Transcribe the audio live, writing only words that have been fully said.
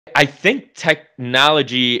I think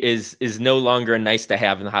technology is no longer a nice to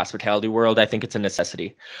have in the hospitality world. I think it's a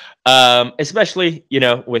necessity, especially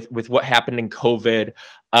with what happened in COVID.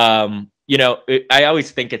 I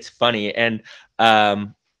always think it's funny, and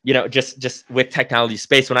just with technology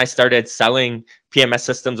space. When I started selling PMS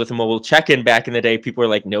systems with a mobile check-in back in the day, people were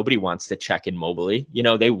like, nobody wants to check in mobily.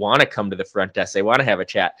 They want to come to the front desk. They want to have a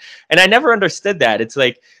chat, and I never understood that. It's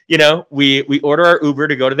like we order our Uber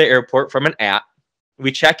to go to the airport from an app.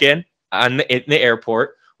 We check in in the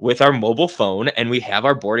airport with our mobile phone, and we have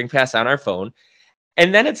our boarding pass on our phone.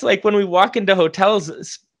 And then it's like when we walk into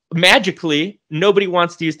hotels, magically, nobody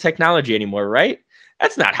wants to use technology anymore, right?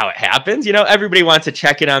 That's not how it happens. Everybody wants to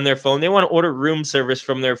check in on their phone. They want to order room service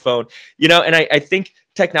from their phone, and I think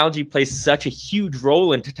technology plays such a huge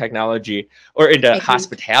role into technology or into I agree.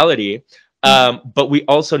 hospitality. Mhm. But we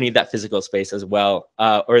also need that physical space as well,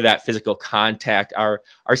 or that physical contact. Our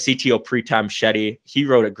CTO Pritam Shetty, he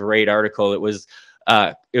wrote a great article. It was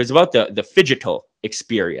about the phygital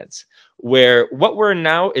experience, where what we're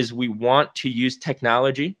now is we want to use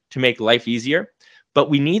technology to make life easier, but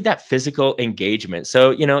we need that physical engagement.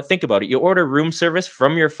 So think about it. You order room service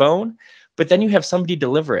from your phone, but then you have somebody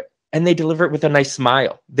deliver it. And they deliver it with a nice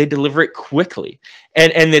smile. They deliver it quickly,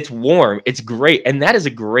 and it's warm. It's great, and that is a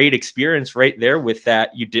great experience right there. With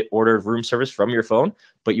that, you did order room service from your phone,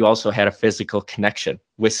 but you also had a physical connection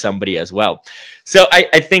with somebody as well. So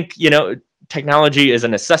I think technology is a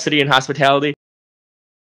necessity in hospitality.